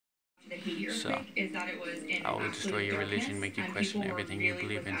So, I will destroy your religion, make you question everything you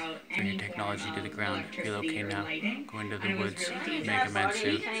believe in, bring your technology to the ground, feel okay now, go into the woods, make a man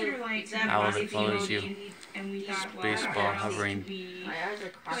suit, owl that follows you, baseball hovering,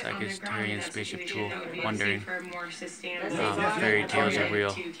 Sagittarian spaceship tool, wondering, fairy tales are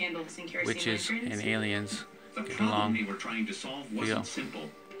real, witches and aliens get along, feel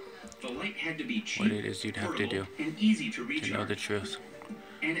what it is you'd have to do to know the truth.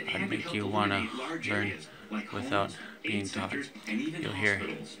 I'd make you want to learn without being taught. You'll hear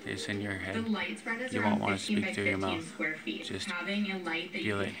this in your head. You won't want to speak through your mouth. Just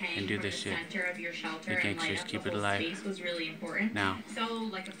feel it and do this shit. The gangsters keep it alive. Now,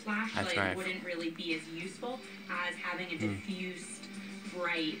 I thrive. Wouldn't really be as useful as having a diffused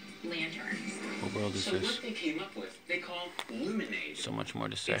bright lanterns. What world is So this? what they came up with, they call Luminade. So much more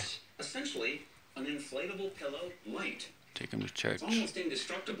to say. It's essentially an inflatable pillow light. Take him to church. It's almost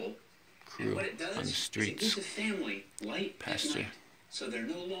indestructible. Crew And what it does on the is streets. it gives the family light Pastor. at night, so they're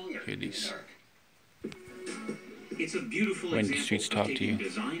no longer Hear in the these. dark. It's a beautiful When the streets talk to you,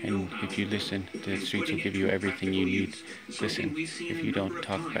 and if you listen, the streets will give you everything you need. Listen, if you don't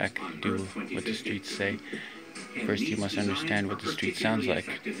talk back, do what the streets say. First, you must understand what the street sounds like.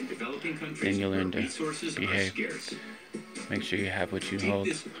 Then you'll learn to behave. Make sure you have what you hold,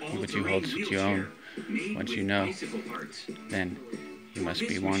 and what you hold is your own. Once you know, then you must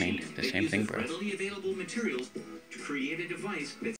be wanting the same thing, bro.